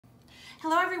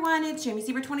Hello everyone, it's Jamie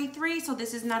Sieber 23. So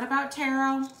this is not about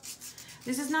tarot.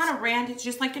 This is not a rant, it's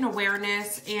just like an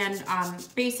awareness and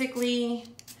basically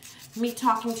me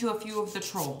talking to a few of the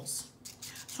trolls.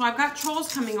 So I've got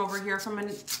trolls coming over here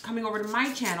coming over to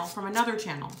my channel from another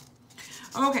channel.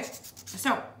 Okay,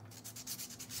 so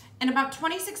in about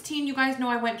 2016, you guys know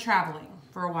I went traveling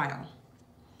for a while.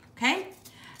 Okay?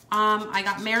 I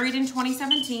got married in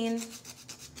 2017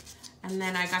 and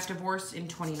then I got divorced in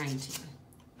 2019.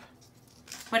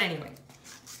 But anyway,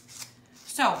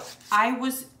 so I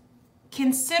was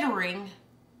considering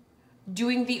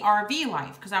doing the RV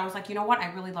life because I was like, you know what?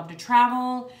 I really love to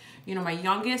travel. You know, my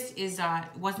youngest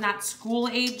was not school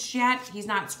aged yet. He's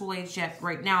not school aged yet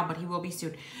right now, but he will be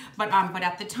soon. But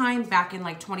at the time, back in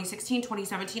like 2016,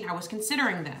 2017, I was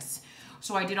considering this.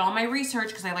 So I did all my research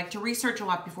because I like to research a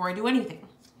lot before I do anything.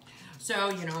 So,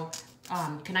 you know,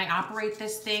 can I operate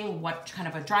this thing? What kind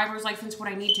of a driver's license would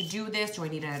I need to do this? Do I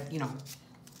need a, you know,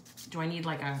 do I need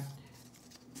like a,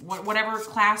 whatever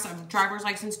class of driver's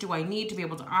license do I need to be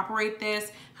able to operate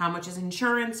this? How much is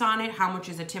insurance on it? How much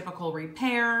is a typical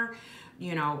repair?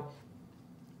 You know,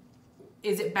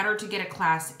 is it better to get a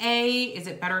class A? Is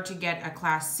it better to get a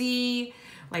class C?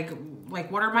 Like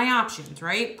what are my options,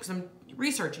 right? Because I'm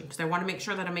researching because I want to make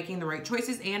sure that I'm making the right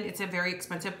choices, and it's a very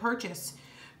expensive purchase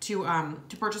to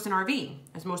purchase an RV,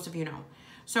 as most of you know.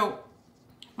 So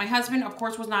my husband, of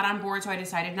course, was not on board, so I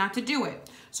decided not to do it.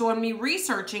 So in me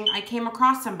researching, I came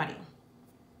across somebody.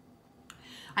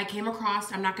 I came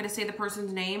across, I'm not going to say the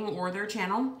person's name or their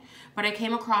channel, but I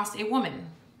came across a woman.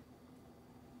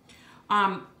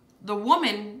 The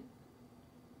woman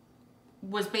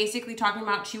was basically talking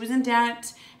about she was in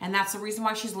debt, and that's the reason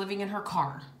why she's living in her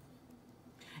car.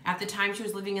 At the time, she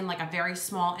was living in like a very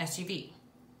small SUV.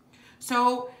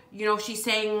 So, you know, she's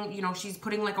saying, you know, she's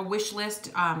putting like a wish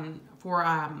list for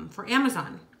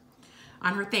Amazon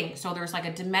on her thing. So there's like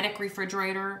a Dometic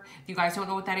refrigerator. If you guys don't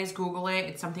know what that is, Google it.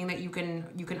 It's something that you can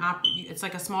it's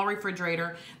like a small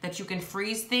refrigerator that you can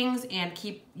freeze things and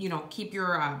keep, you know, keep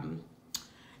your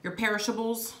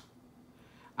perishables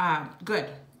good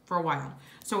for a while.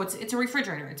 So it's a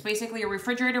refrigerator. It's basically a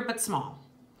refrigerator but small.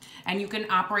 And you can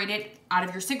operate it out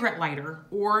of your cigarette lighter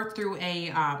or through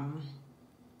a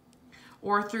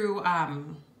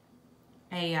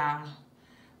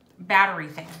battery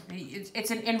thing.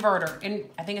 It's an inverter, and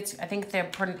I think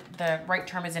the right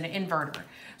term is an inverter.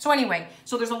 So anyway,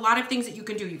 so there's a lot of things that you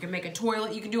can do. You can make a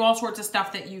toilet. You can do all sorts of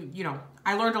stuff that you know.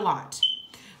 I learned a lot.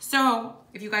 So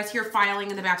if you guys hear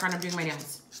filing in the background, I'm doing my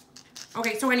nails.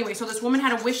 Okay, so anyway, so this woman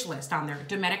had a wish list on there.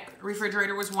 Dometic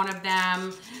refrigerator was one of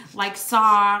them, like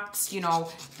socks, you know,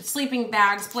 sleeping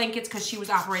bags, blankets, because she was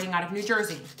operating out of New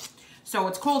Jersey. So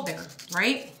it's cold there,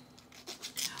 right?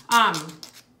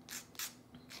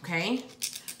 Okay,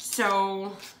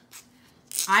 so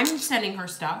I'm sending her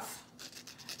stuff,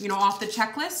 you know, off the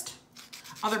checklist.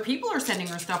 Other people are sending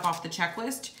her stuff off the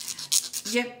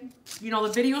checklist. Yet, you know,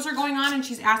 the videos are going on and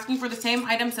she's asking for the same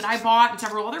items that I bought and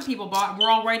several other people bought. And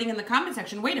we're all writing in the comment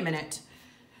section, wait a minute,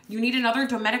 you need another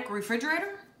Dometic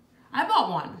refrigerator? I bought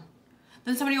one.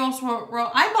 Then somebody else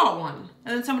wrote, I bought one.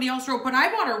 And then somebody else wrote, but I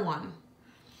bought her one.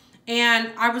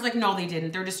 And I was like, no, they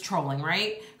didn't. They're just trolling,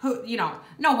 right? Who, you know,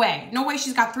 no way. No way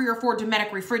she's got 3 or 4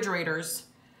 Dometic refrigerators.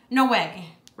 No way,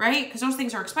 right? Because those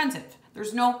things are expensive.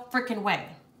 There's no freaking way.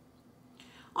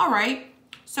 All right.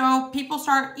 So people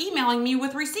start emailing me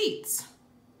with receipts.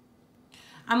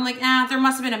 I'm like, there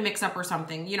must have been a mix-up or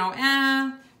something. You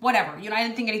know, whatever. You know, I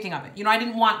didn't think anything of it. You know, I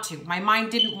didn't want to. My mind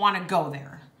didn't want to go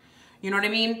there. You know what I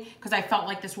mean? Because I felt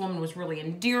like this woman was really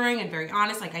endearing and very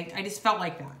honest. Like, I just felt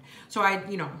like that. So I,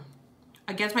 you know,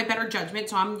 against my better judgment.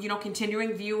 So I'm, you know,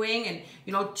 continuing viewing and,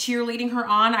 you know, cheerleading her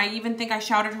on. I even think I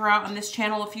shouted her out on this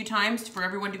channel a few times for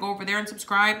everyone to go over there and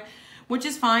subscribe, which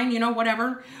is fine, you know,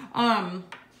 whatever. I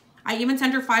even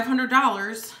sent her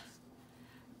 $500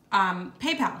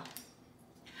 PayPal.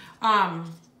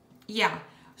 Yeah.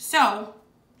 So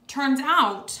turns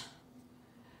out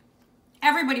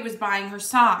everybody was buying her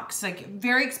socks, like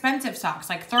very expensive socks,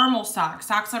 like thermal socks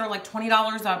that are like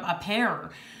 $20 a pair.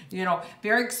 You know,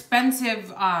 very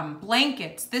expensive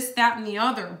blankets, this, that, and the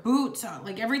other, boots,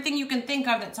 like everything you can think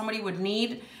of that somebody would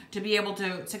need to be able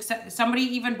to success. Somebody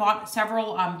even bought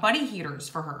several buddy heaters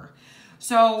for her.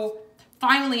 So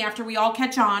finally, after we all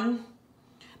catch on,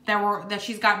 that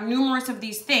she's got numerous of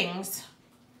these things,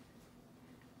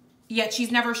 yet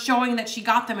she's never showing that she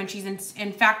got them, and she's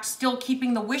in fact still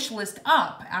keeping the wish list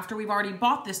up after we've already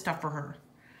bought this stuff for her.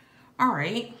 All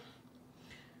right.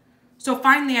 So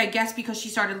finally, I guess because she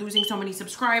started losing so many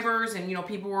subscribers and, you know,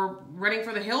 people were running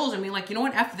for the hills and being like, you know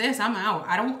what, F this, I'm out.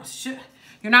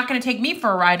 You're not going to take me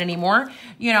for a ride anymore.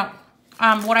 You know,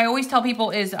 what I always tell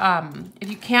people is if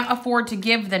you can't afford to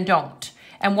give, then don't.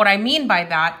 And what I mean by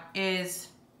that is,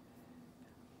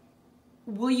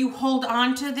 will you hold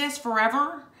on to this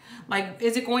forever? Like,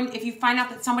 is it going, if you find out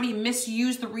that somebody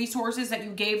misused the resources that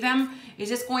you gave them, is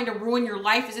this going to ruin your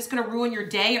life? Is this going to ruin your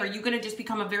day? Are you going to just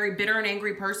become a very bitter and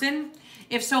angry person?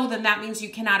 If so, then that means you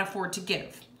cannot afford to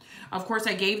give. Of course,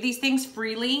 I gave these things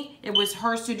freely. It was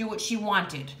hers to do what she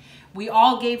wanted. We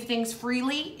all gave things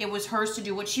freely. It was hers to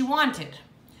do what she wanted.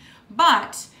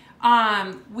 But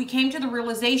we came to the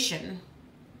realization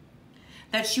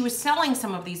that she was selling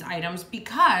some of these items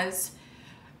because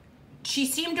she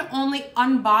seemed to only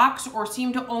unbox or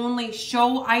seemed to only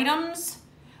show items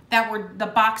that were, the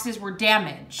boxes were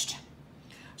damaged.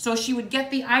 So she would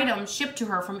get the item shipped to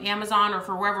her from Amazon or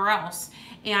for wherever else,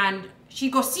 and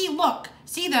she'd go, see, look,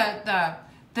 see the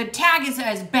tag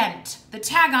is bent. The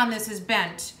tag on this is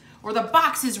bent, or the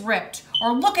box is ripped,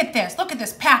 or look at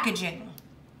this packaging.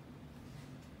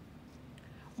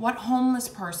 What homeless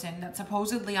person that's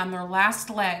supposedly on their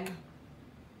last leg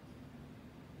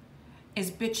is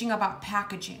bitching about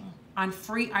packaging on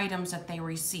free items that they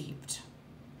received,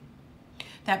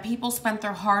 that people spent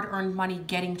their hard-earned money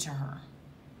getting to her?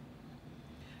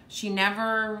 She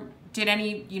never did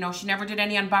any, you know, she never did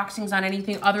any unboxings on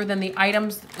anything other than the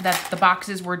items that the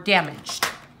boxes were damaged.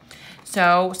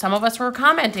 So some of us were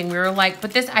commenting. We were like,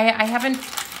 but this, I haven't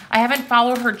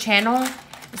followed her channel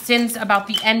since about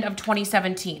the end of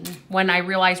 2017 when I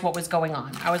realized what was going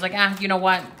on. I was like, you know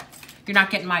what? You're not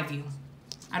getting my view.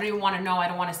 I don't even want to know. I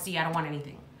don't want to see. I don't want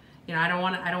anything. You know, I don't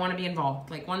want to be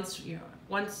involved. Like once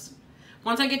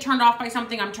I get turned off by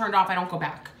something, I'm turned off. I don't go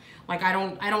back. Like I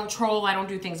don't troll. I don't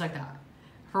do things like that.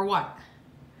 For what?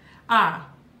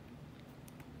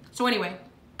 So anyway,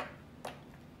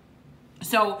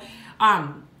 so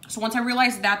once I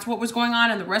realized that's what was going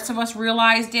on and the rest of us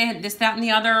realized it, this, that, and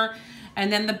the other,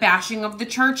 and then the bashing of the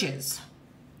churches.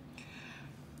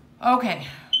 Okay.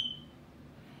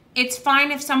 It's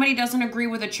fine if somebody doesn't agree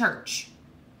with a church.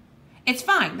 It's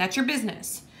fine. That's your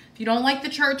business. If you don't like the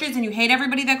churches and you hate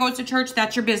everybody that goes to church,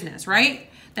 that's your business, right?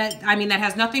 That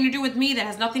has nothing to do with me. That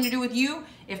has nothing to do with you.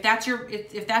 If that's your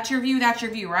view, that's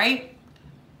your view, right?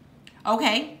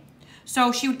 Okay.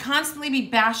 So she would constantly be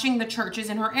bashing the churches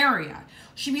in her area.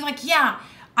 She'd be like, yeah,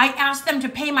 I asked them to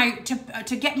pay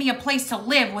to get me a place to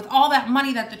live with all that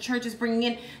money that the church is bringing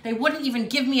in. They wouldn't even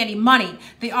give me any money.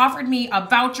 They offered me a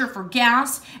voucher for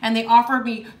gas, and they offered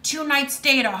me 2 nights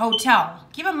stay at a hotel.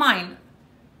 Keep in mind,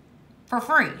 for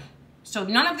free. So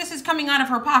none of this is coming out of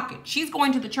her pocket. She's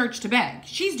going to the church to beg.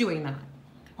 She's doing that,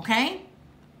 okay?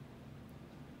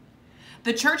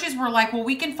 The churches were like, well,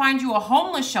 we can find you a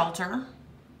homeless shelter.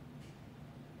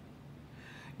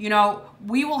 You know,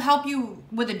 we will help you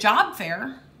with a job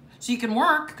fair so you can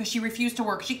work, because she refused to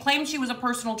work. She claimed she was a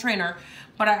personal trainer,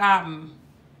 but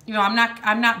you know, I'm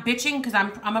not bitching because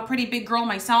I'm a pretty big girl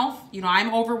myself. You know,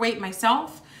 I'm overweight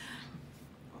myself.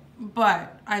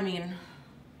 But I mean,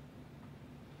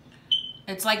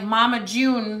 it's like Mama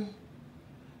June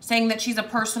saying that she's a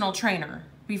personal trainer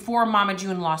before Mama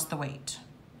June lost the weight.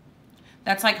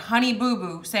 That's like Honey Boo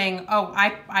Boo saying, oh,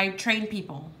 I train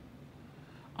people.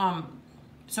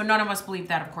 So none of us believed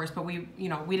that, of course, but we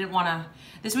didn't want to,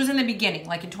 this was in the beginning,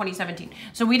 like in 2017.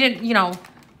 So we didn't, you know,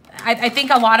 I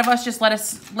think a lot of us just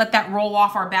let that roll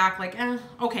off our back, like,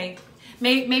 okay,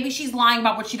 maybe she's lying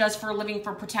about what she does for a living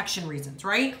for protection reasons,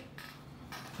 right?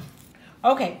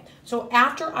 Okay, so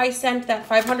after I sent that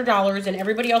 $500 and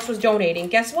everybody else was donating,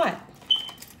 guess what?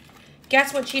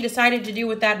 Guess what she decided to do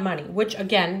with that money, which,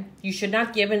 again, you should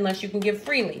not give unless you can give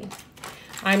freely.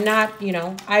 I'm not, you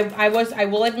know, I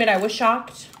will admit I was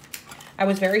shocked. I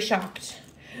was very shocked.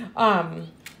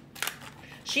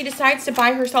 She decides to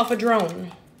buy herself a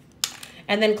drone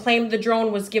and then claimed the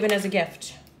drone was given as a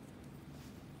gift.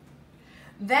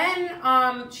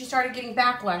 Then she started getting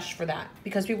backlash for that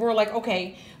because people were like,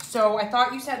 okay, so I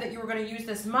thought you said that you were going to use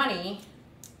this money,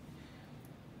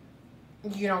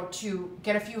 you know, to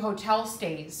get a few hotel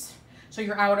stays so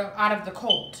you're out of the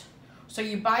cold. So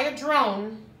you buy a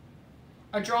drone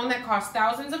that costs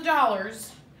thousands of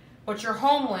dollars, but you're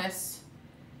homeless,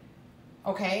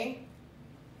 okay?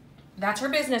 That's her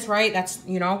business, right? That's,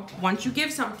 you know, once you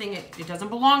give something, it doesn't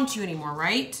belong to you anymore,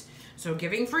 right? So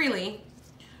giving freely.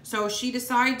 So she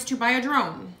decides to buy a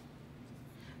drone.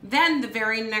 Then the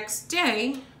very next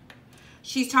day,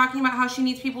 she's talking about how she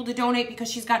needs people to donate because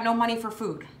she's got no money for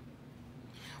food.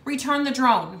 Return the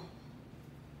drone.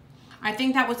 I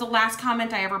think that was the last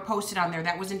comment I ever posted on there.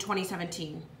 That was in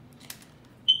 2017.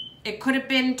 It could have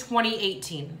been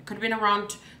 2018. It could have been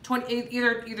around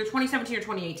either 2017 or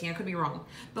 2018. I could be wrong.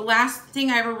 The last thing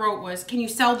I ever wrote was, can you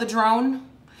sell the drone?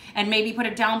 and maybe put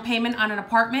a down payment on an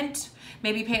apartment,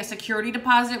 maybe pay a security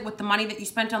deposit with the money that you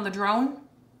spent on the drone?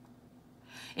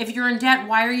 If you're in debt,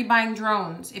 why are you buying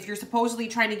drones? If you're supposedly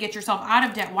trying to get yourself out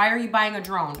of debt, why are you buying a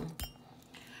drone?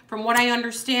 From what I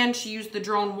understand, she used the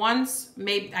drone once.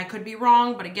 Maybe I could be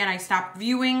wrong, but again, I stopped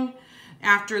viewing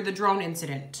after the drone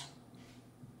incident.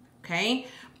 Okay?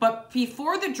 But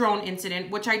before the drone incident,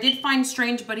 which I did find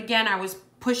strange, but again, I was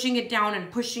pushing it down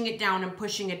and pushing it down and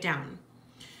pushing it down.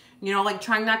 You know, like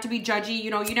trying not to be judgy.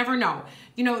 You know, you never know.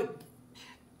 You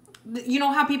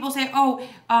know how people say, oh,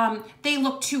 they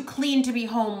look too clean to be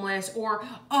homeless, or,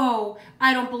 oh,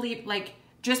 I don't believe, like,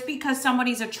 just because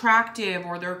somebody's attractive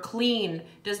or they're clean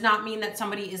does not mean that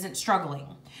somebody isn't struggling.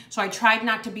 So I tried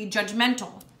not to be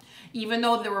judgmental. Even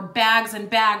though there were bags and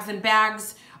bags and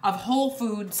bags of Whole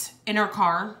Foods in her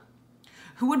car.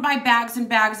 Who would buy bags and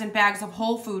bags and bags of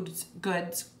Whole Foods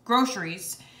goods,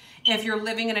 groceries, if you're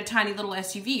living in a tiny little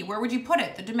SUV? Where would you put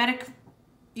it? The Dometic,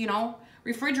 you know,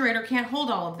 refrigerator can't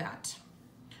hold all of that.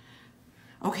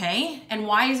 Okay, and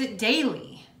why is it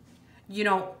daily? You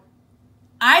know,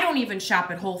 I don't even shop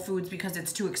at Whole Foods because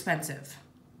it's too expensive.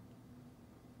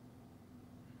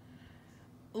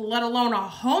 Let alone a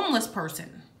homeless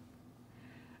person.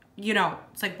 You know,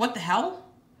 it's like, what the hell?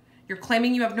 You're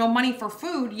claiming you have no money for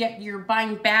food, yet you're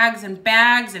buying bags and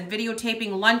bags and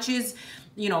videotaping lunches,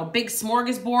 you know, big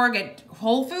smorgasbord at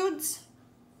Whole Foods.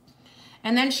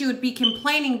 And then she would be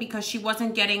complaining because she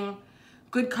wasn't getting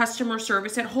good customer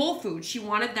service at Whole Foods. She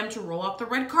wanted them to roll out the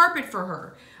red carpet for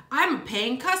her. I'm a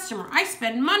paying customer. I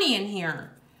spend money in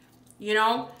here. You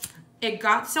know, it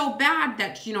got so bad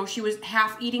that, you know, she was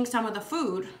half eating some of the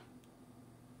food.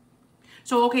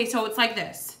 So, okay, so it's like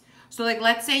this. So, like,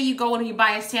 let's say you go and you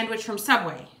buy a sandwich from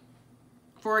Subway,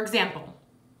 for example.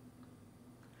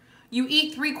 You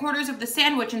eat 3/4 of the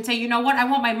sandwich and say, you know what, I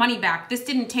want my money back. This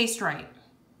didn't taste right.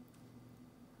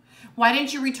 Why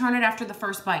didn't you return it after the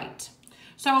first bite?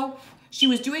 So, she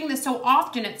was doing this so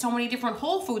often at so many different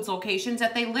Whole Foods locations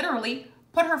that they literally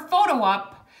put her photo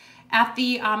up at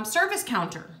the service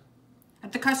counter,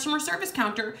 at the customer service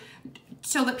counter,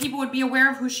 so that people would be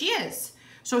aware of who she is.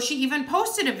 So she even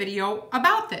posted a video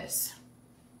about this,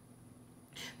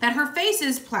 that her face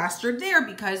is plastered there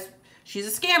because she's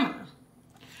a scammer.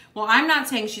 Well, I'm not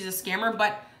saying she's a scammer,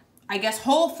 but I guess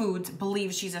Whole Foods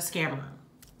believes she's a scammer.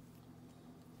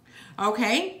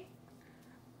 Okay.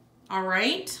 All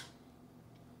right.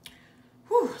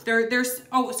 Whew.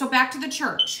 So back to the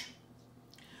church.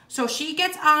 So she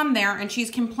gets on there and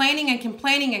she's complaining and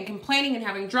complaining and complaining and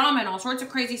having drama and all sorts of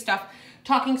crazy stuff,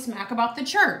 talking smack about the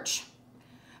church.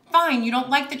 Fine, you don't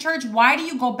like the church. Why do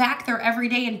you go back there every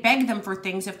day and beg them for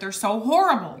things if they're so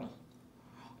horrible?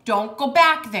 Don't go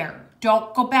back there.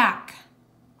 Don't go back.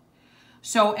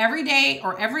 So every day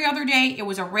or every other day, it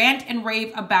was a rant and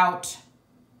rave about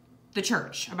the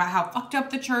church, about how fucked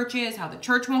up the church is, how the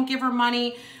church won't give her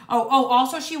money.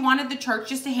 Also she wanted the church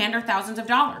just to hand her thousands of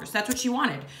dollars. That's what she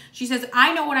wanted. She says,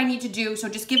 I know what I need to do, so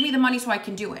just give me the money so I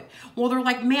can do it. Well, they're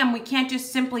like, ma'am, we can't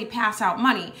just simply pass out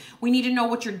money. We need to know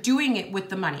what you're doing it with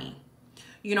the money.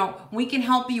 You know, we can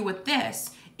help you with this.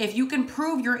 If you can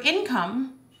prove your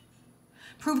income,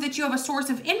 prove that you have a source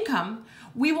of income,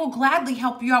 we will gladly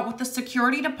help you out with the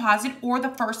security deposit or the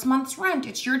first month's rent.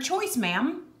 It's your choice,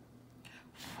 ma'am.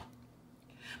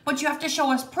 But you have to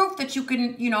show us proof that you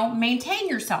can, you know, maintain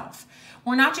yourself.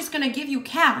 We're not just going to give you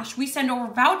cash. We send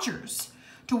over vouchers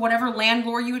to whatever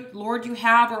landlord you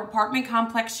have or apartment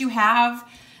complex you have,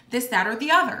 this, that, or the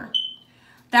other.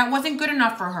 That wasn't good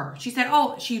enough for her. She said,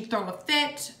 oh, she'd throw a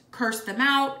fit, curse them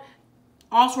out,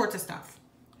 all sorts of stuff.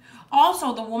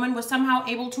 Also, the woman was somehow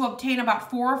able to obtain about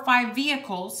 4 or 5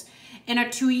 vehicles in a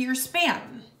 2-year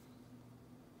span.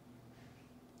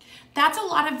 That's a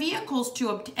lot of vehicles to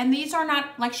obtain. And these are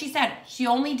not, like she said, she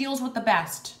only deals with the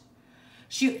best.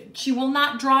 She will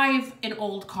not drive an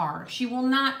old car. She will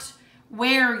not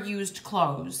wear used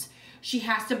clothes. She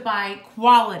has to buy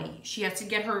quality. She has to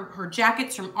get her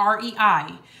jackets from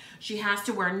REI. She has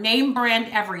to wear name brand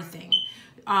everything.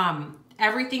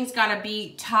 Everything's got to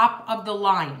be top of the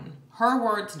line. Her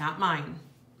words, not mine.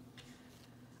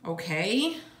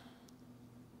 Okay.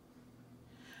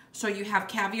 So you have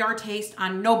caviar taste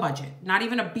on no budget, not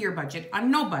even a beer budget,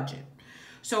 on no budget.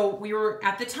 So we were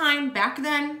at the time, back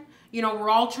then, you know,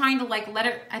 we're all trying to like let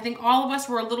it, I think all of us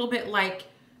were a little bit like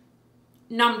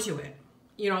numb to it.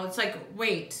 You know, it's like,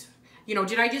 wait, you know,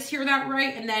 did I just hear that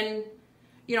right? And then,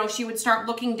 you know, she would start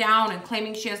looking down and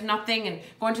claiming she has nothing and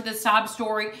going to the sob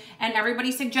story. And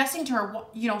everybody suggesting to her,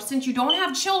 you know, since you don't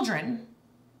have children,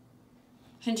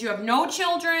 since you have no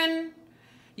children,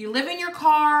 you live in your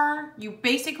car, you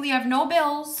basically have no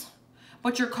bills,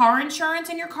 but your car insurance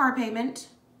and your car payment,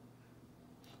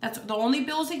 That's the only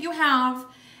bills that you have.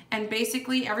 And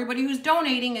basically everybody who's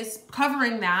donating is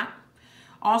covering that.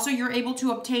 Also, you're able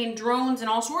to obtain drones and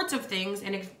all sorts of things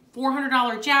and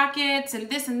 $400 jackets and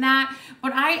this and that.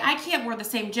 But I can't wear the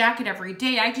same jacket every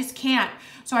day. I just can't.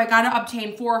 So I got to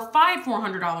obtain 4 or 5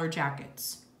 $400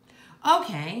 jackets.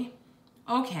 Okay.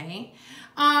 Okay.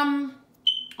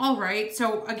 All right.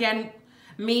 So again,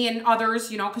 me and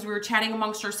others, you know, because we were chatting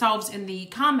amongst ourselves in the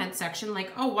comment section,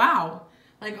 like, oh, wow.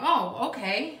 Like, oh,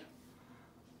 okay.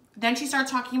 Then she starts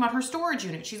talking about her storage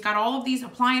unit. She's got all of these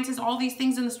appliances, all these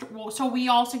things in the store. So we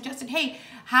all suggested, hey,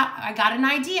 I got an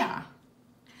idea.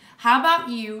 How about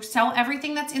you sell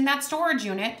everything that's in that storage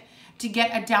unit to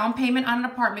get a down payment on an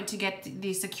apartment, to get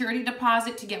the security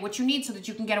deposit, to get what you need so that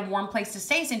you can get a warm place to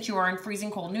stay since you are in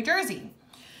freezing cold New Jersey.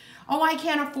 Oh, I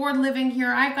can't afford living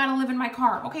here. I've got to live in my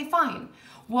car. Okay, fine.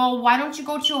 Well, why don't you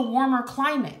go to a warmer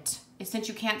climate? Since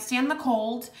you can't stand the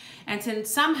cold, and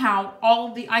since somehow all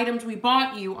of the items we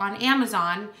bought you on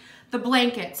Amazon, the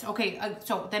blankets, okay,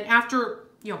 so then after,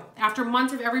 you know, after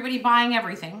months of everybody buying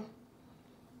everything,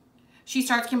 she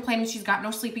starts complaining she's got no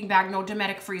sleeping bag, no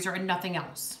Dometic freezer, and nothing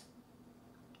else.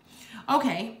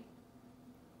 Okay.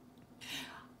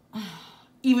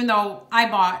 Even though I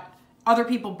bought, other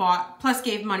people bought, plus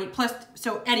gave money, plus,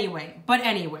 so anyway,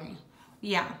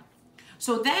 yeah.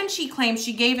 So then she claims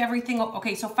she gave everything,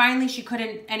 okay, so finally she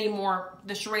couldn't anymore,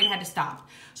 the charade had to stop.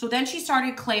 So then she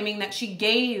started claiming that she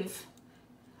gave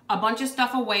a bunch of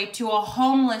stuff away to a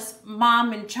homeless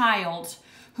mom and child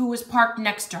who was parked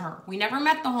next to her. We never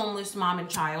met the homeless mom and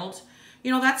child. You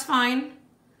know, that's fine.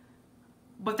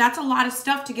 But that's a lot of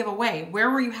stuff to give away. Where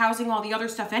were you housing all the other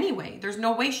stuff anyway? There's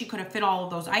no way she could have fit all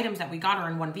of those items that we got her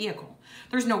in one vehicle.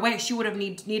 There's no way she would have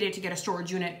needed to get a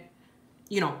storage unit,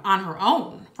 you know, on her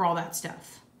own for all that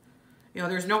stuff. You know,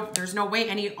 there's no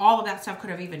way all of that stuff could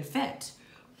have even fit.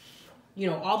 You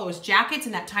know, all those jackets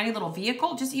in that tiny little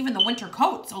vehicle, just even the winter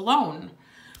coats alone.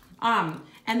 And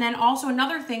then also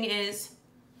another thing is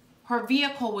her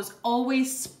vehicle was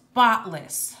always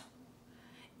spotless.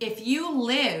 If you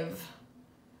live,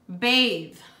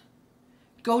 bathe,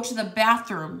 go to the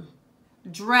bathroom,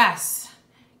 dress,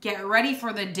 get ready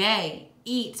for the day,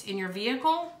 eat in your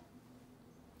vehicle,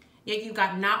 yet you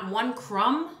got not one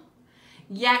crumb,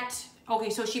 yet, okay,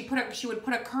 so she would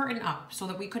put a curtain up so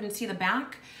that we couldn't see the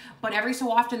back, but every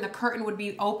so often the curtain would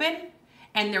be open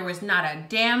and there was not a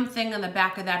damn thing on the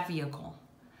back of that vehicle.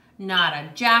 Not a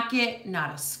jacket,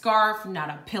 not a scarf, not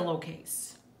a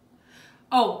pillowcase.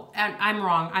 Oh, and I'm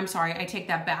wrong. I'm sorry. I take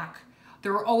that back.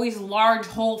 There were always large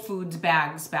Whole Foods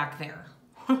bags back there.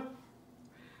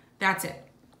 That's it.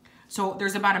 So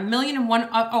there's about 1,000,001.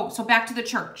 Oh, so back to the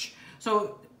church.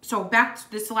 So back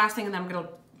to this is the last thing, and then I'm gonna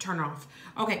turn it off.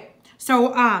 Okay.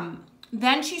 So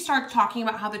then she started talking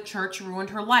about how the church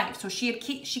ruined her life. So she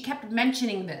kept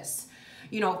mentioning this,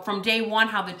 you know, from day one,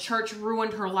 how the church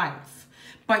ruined her life.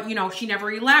 But, you know, she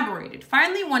never elaborated.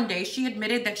 Finally, one day, she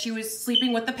admitted that she was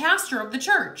sleeping with the pastor of the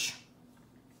church.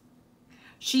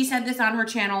 She said this on her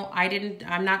channel.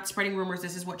 I'm not spreading rumors.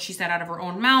 This is what she said out of her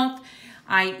own mouth.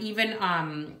 I even,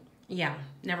 yeah,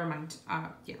 never mind.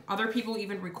 Yeah, other people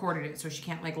even recorded it, so she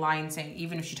can't, like, lie and say,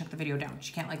 even if she took the video down,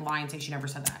 she can't, like, lie and say she never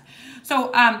said that.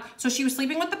 So, so she was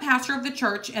sleeping with the pastor of the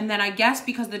church, and then I guess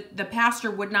because the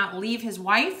pastor would not leave his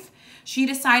wife, she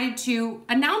decided to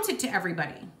announce it to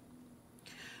everybody.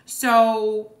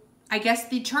 So I guess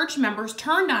the church members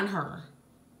turned on her.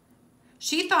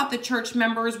 She thought the church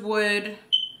members would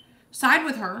side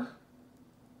with her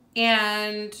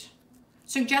and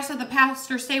suggested the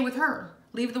pastor stay with her,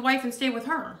 leave the wife and stay with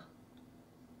her.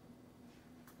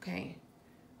 Okay.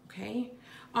 Okay.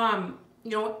 You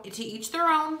know, to each their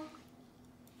own.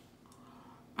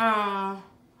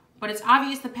 But it's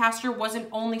obvious the pastor wasn't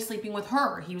only sleeping with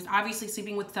her. He was obviously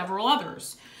sleeping with several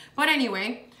others. But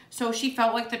anyway, so she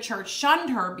felt like the church shunned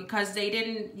her because they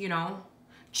didn't, you know,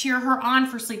 cheer her on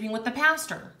for sleeping with the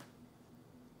pastor.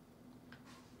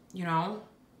 You know,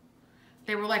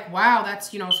 they were like, wow,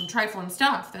 that's, you know, some trifling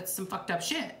stuff. That's some fucked up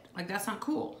shit. Like, that's not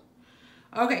cool.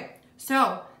 Okay,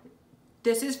 so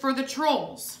this is for the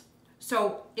trolls.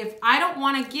 So if I don't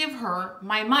want to give her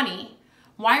my money,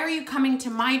 why are you coming to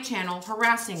my channel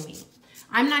harassing me?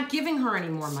 I'm not giving her any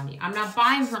more money. I'm not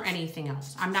buying her anything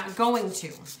else. I'm not going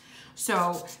to.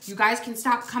 So you guys can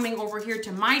stop coming over here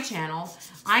to my channel.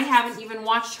 I haven't even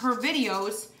watched her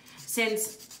videos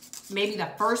since maybe the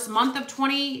first month of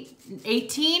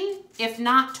 2018, if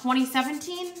not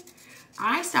 2017.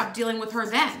 I stopped dealing with her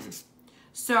then.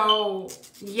 So,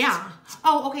 yeah.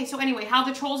 Oh, okay. So anyway, how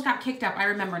the trolls got kicked up, I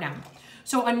remember now.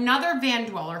 So another van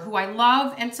dweller who I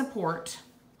love and support,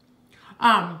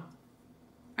 I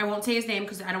I won't say his name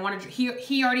because I don't want to.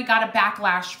 He already got a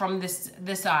backlash from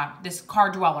this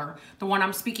car dweller, the one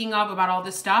I'm speaking of about all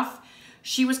this stuff.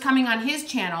 She was coming on his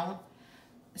channel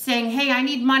saying, hey, I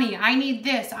need money. I need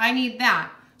this. I need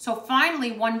that. So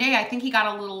finally, one day, I think he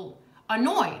got a little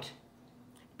annoyed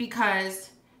because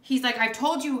he's like, I've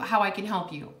told you how I can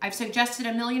help you. I've suggested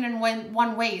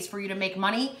 1,000,001 ways for you to make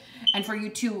money and for you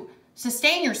to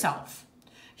sustain yourself.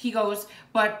 He goes,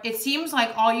 but it seems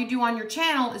like all you do on your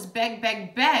channel is beg,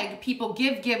 beg, beg. People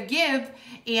give, give, give,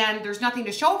 and there's nothing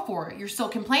to show for it. You're still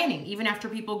complaining, even after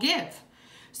people give.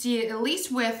 See, at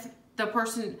least with the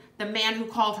person, the man who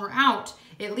called her out,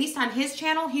 at least on his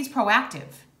channel, he's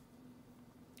proactive.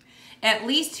 At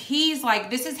least he's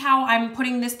like, this is how I'm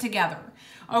putting this together.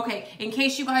 Okay, in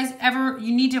case you guys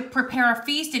you need to prepare a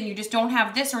feast and you just don't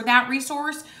have this or that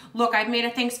resource, look, I've made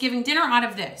a Thanksgiving dinner out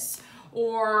of this.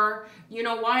 Or, you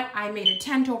know what, I made a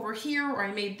tent over here, or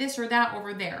I made this or that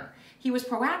over there. He was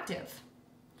proactive.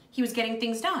 He was getting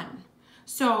things done.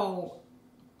 So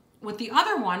with the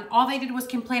other one, all they did was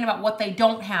complain about what they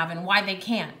don't have and why they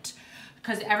can't.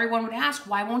 Because everyone would ask,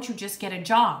 why won't you just get a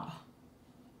job?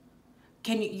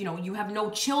 Can you have no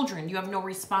children, you have no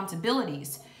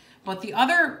responsibilities. But the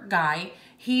other guy,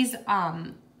 he's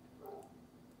a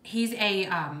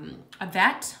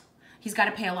vet. He's got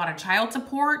to pay a lot of child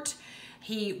support.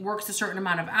 He works a certain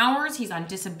amount of hours. He's on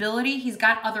disability. He's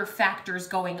got other factors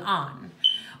going on.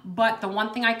 But the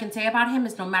one thing I can say about him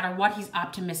is no matter what, he's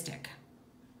optimistic.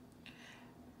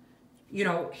 You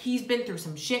know, he's been through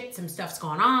some shit. Some stuff's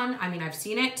gone on. I mean, I've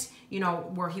seen it, you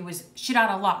know, where he was shit out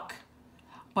of luck.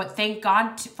 But thank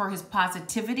God for his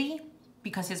positivity,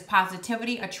 because his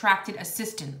positivity attracted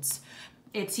assistance.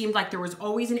 It seemed like there was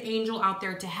always an angel out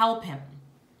there to help him.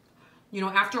 You know,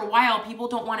 after a while, people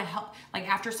don't want to help. Like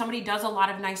after somebody does a lot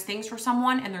of nice things for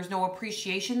someone and there's no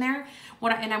appreciation there.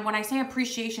 When I say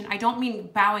appreciation, I don't mean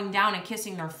bowing down and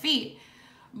kissing their feet,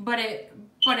 but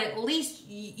at least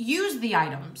use the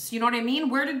items. You know what I mean?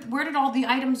 Where did all the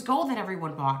items go that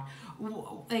everyone bought?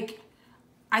 Like,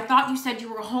 I thought you said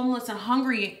you were homeless and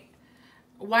hungry.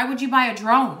 Why would you buy a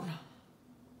drone?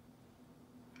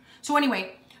 So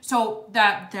anyway, so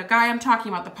the guy I'm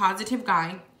talking about, the positive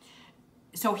guy,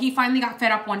 so he finally got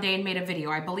fed up one day and made a video.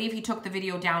 I believe he took the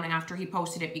video down after he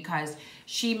posted it because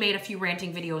she made a few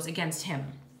ranting videos against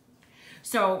him.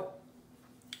 So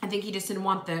I think he just didn't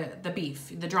want the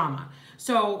beef, the drama.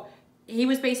 So he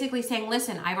was basically saying,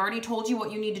 listen, I've already told you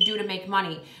what you need to do to make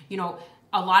money. You know,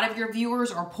 a lot of your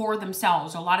viewers are poor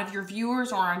themselves. A lot of your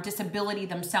viewers are on disability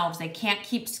themselves. They can't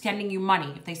keep sending you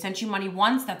money. If they sent you money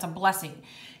once, that's a blessing.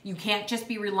 You can't just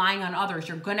be relying on others.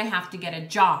 You're going to have to get a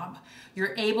job.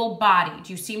 You're able-bodied.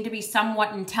 You seem to be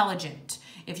somewhat intelligent.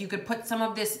 If you could put some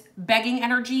of this begging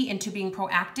energy into being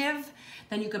proactive,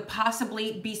 then you could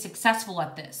possibly be successful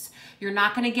at this. You're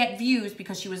not going to get views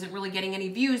because she wasn't really getting any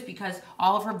views because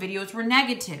all of her videos were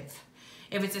negative.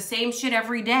 If it's the same shit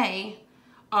every day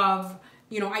of,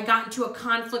 you know, I got into a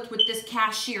conflict with this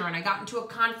cashier and I got into a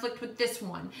conflict with this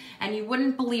one, and you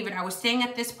wouldn't believe it. I was staying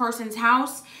at this person's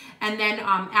house, and then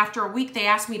after a week, they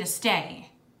asked me to stay.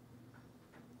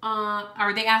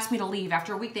 Or they asked me to leave.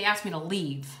 After a week, they asked me to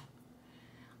leave.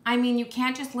 I mean, you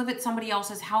can't just live at somebody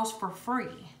else's house for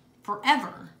free,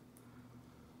 forever.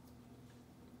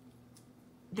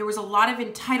 There was a lot of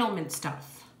entitlement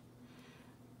stuff.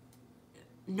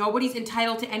 Nobody's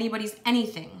entitled to anybody's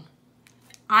anything.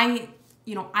 I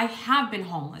have been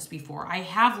homeless before. I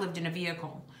have lived in a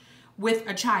vehicle with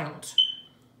a child.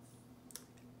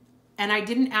 And I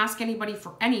didn't ask anybody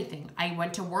for anything. I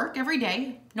went to work every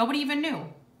day. Nobody even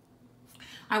knew.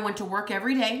 I went to work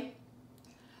every day,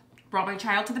 brought my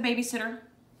child to the babysitter,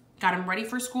 got him ready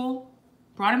for school,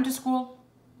 brought him to school,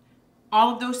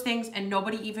 all of those things, and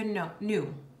nobody even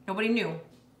knew. Nobody knew.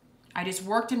 I just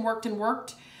worked and worked and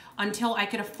worked until I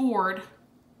could afford,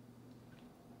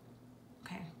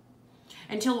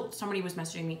 until somebody was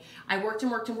messaging me. I worked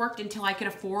and worked and worked until I could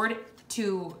afford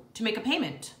to make a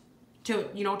payment, to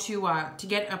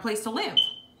get a place to live.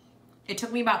 It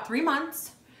took me about 3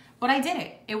 months. But I did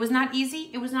it. It was not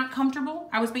easy. It was not comfortable.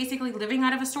 I was basically living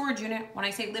out of a storage unit. When I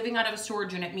say living out of a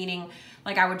storage unit, meaning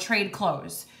like I would trade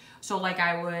clothes. So like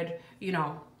I would,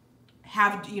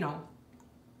 have,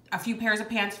 a few pairs of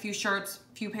pants, few shirts,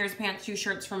 few pairs of pants, few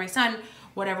shirts for my son,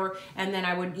 whatever. And then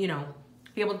I would,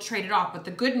 be able to trade it off. But the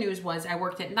good news was I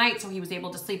worked at night, so he was able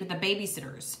to sleep at the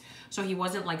babysitters. So he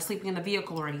wasn't like sleeping in the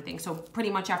vehicle or anything. So pretty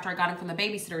much after I got him from the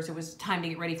babysitters, it was time to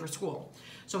get ready for school.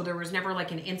 So there was never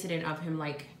like an incident of him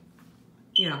like,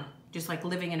 just like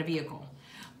living in a vehicle.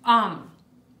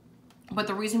 But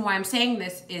the reason why I'm saying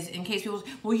this is in case people,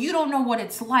 well, you don't know what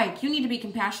it's like. You need to be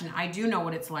compassionate. I do know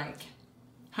what it's like.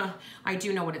 I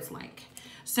do know what it's like.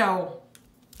 So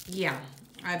yeah,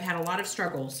 I've had a lot of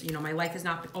struggles. You know, my life has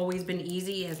not always been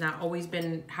easy. It has not always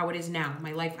been how it is now.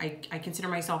 My life, I consider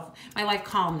my life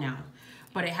calm now,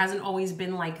 but it hasn't always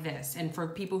been like this. And for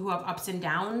people who have ups and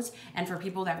downs, and for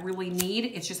people that really need,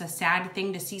 it's just a sad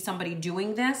thing to see somebody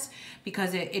doing this,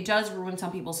 because it does ruin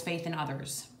some people's faith in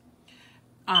others.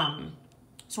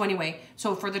 So anyway,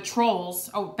 so for the trolls,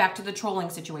 back to the trolling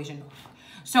situation.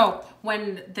 So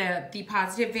when the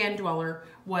positive van dweller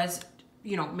was,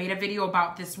 you know, made a video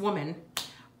about this woman,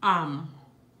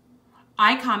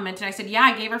 I commented, I said, yeah,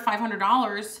 I gave her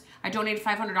 $500. I donated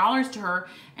 $500 to her.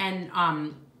 And,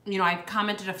 you know, I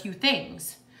commented a few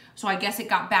things. So I guess it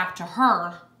got back to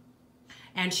her,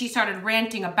 and she started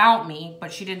ranting about me,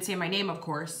 but she didn't say my name, of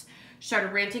course. She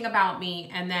started ranting about me.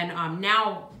 And then,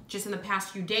 now, just in the past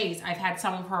few days, I've had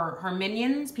some of her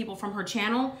minions, people from her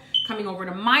channel, coming over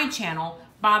to my channel,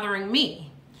 bothering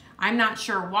me. I'm not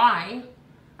sure why.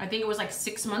 I think it was like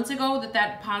 6 months ago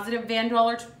that positive van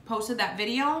dweller posted that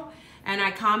video, and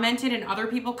I commented, and other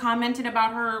people commented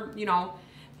about her, you know,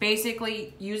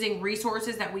 basically using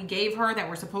resources that we gave her that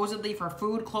were supposedly for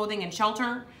food, clothing, and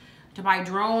shelter, to buy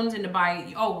drones, and to buy,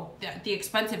 the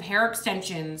expensive hair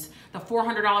extensions, the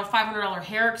 $400, $500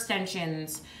 hair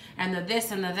extensions, and the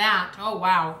this and the that. Oh,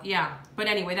 wow. Yeah. But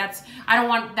anyway, that's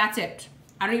it.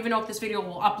 I don't even know if this video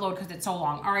will upload because it's so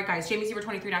long. All right, guys,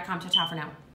 jamiezebra23.com. Ta-ta for now.